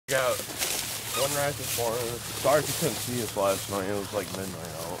Got one rat this morning. Sorry if you couldn't see us last night. It was like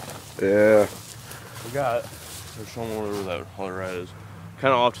midnight out. Yeah. There's somewhere where that other rat is.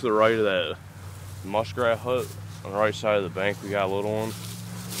 Kind of off to the right of that muskrat hut. On the right side of the bank, we got a little one.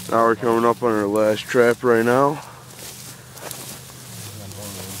 Now we're coming up on our last trap right now.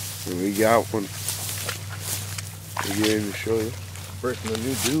 And we got one. We're getting to show you. Breaking the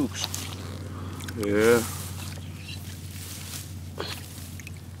new Dukes. Yeah.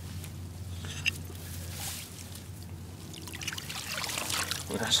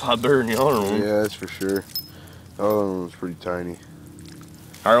 That's a lot better than the other one. Yeah, that's for sure. The other one was pretty tiny.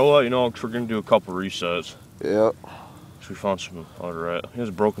 Alright, we'll let you know because we're going to do a couple resets. Yep. So we found some other rat. He has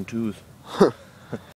a broken tooth.